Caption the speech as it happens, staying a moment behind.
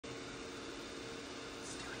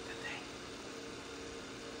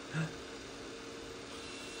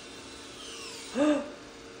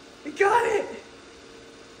It got it!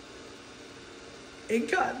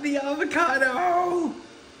 It got the avocado!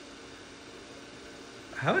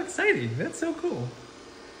 How exciting. That's so cool.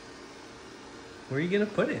 Where are you gonna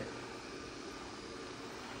put it?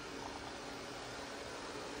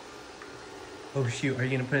 Oh shoot, are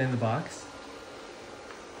you gonna put it in the box?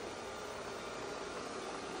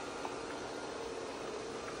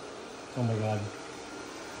 Oh my god.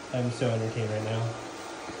 I'm so entertained right now.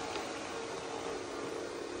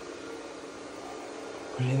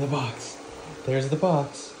 Put it in the box. There's the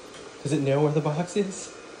box. Does it know where the box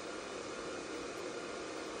is?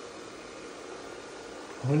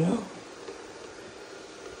 Oh no.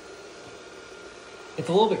 It's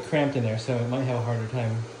a little bit cramped in there, so it might have a harder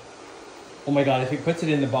time. Oh my god, if it puts it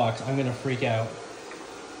in the box, I'm gonna freak out.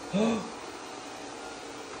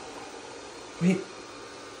 Wait,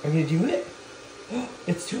 are you gonna do it?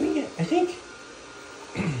 It's doing it, I think.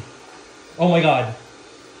 Oh my god.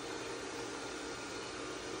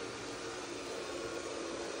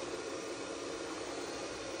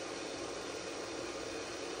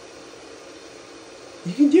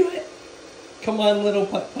 You can do it. Come on, little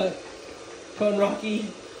putt-putt. Come on,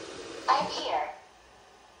 Rocky. I'm here.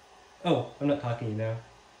 Oh, I'm not talking to you now.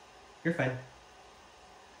 You're fine.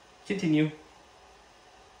 Continue.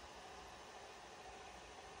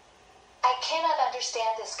 I cannot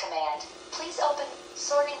understand this command. Please open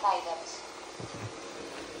sorting items.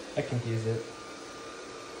 I confused it.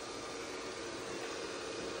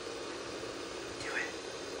 Do it.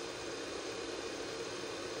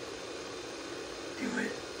 Do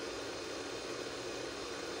it.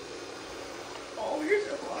 Oh, you're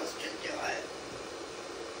so close. Just do it.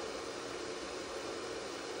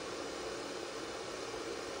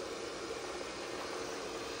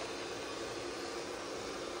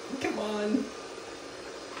 Come on.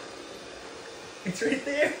 It's right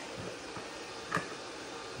there.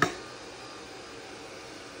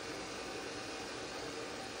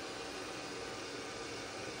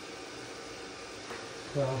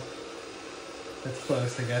 Well, that's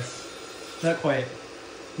close, I guess. Not quite.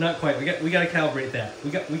 Not quite. We gotta calibrate that.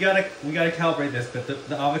 We gotta calibrate this, but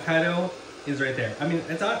the avocado is right there. I mean,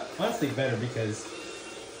 it's honestly better because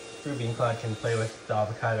Ruby and Claude can play with the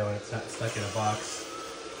avocado and it's not stuck in a box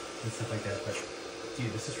and stuff like that. But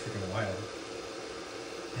dude, this is freaking wild.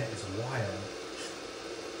 That is wild.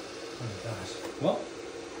 Oh my gosh. Well,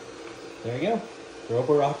 there you go.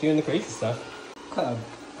 Roborock doing the crazy stuff.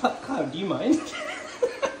 Cloud, do you mind?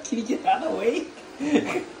 Can you get out of the way?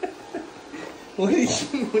 What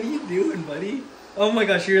are you doing, buddy? Oh my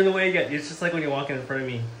gosh, you're in the way again. It's just like when you're walking in front of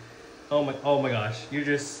me. Oh my gosh,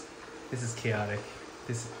 this is chaotic.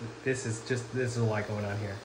 This is a lot going on here.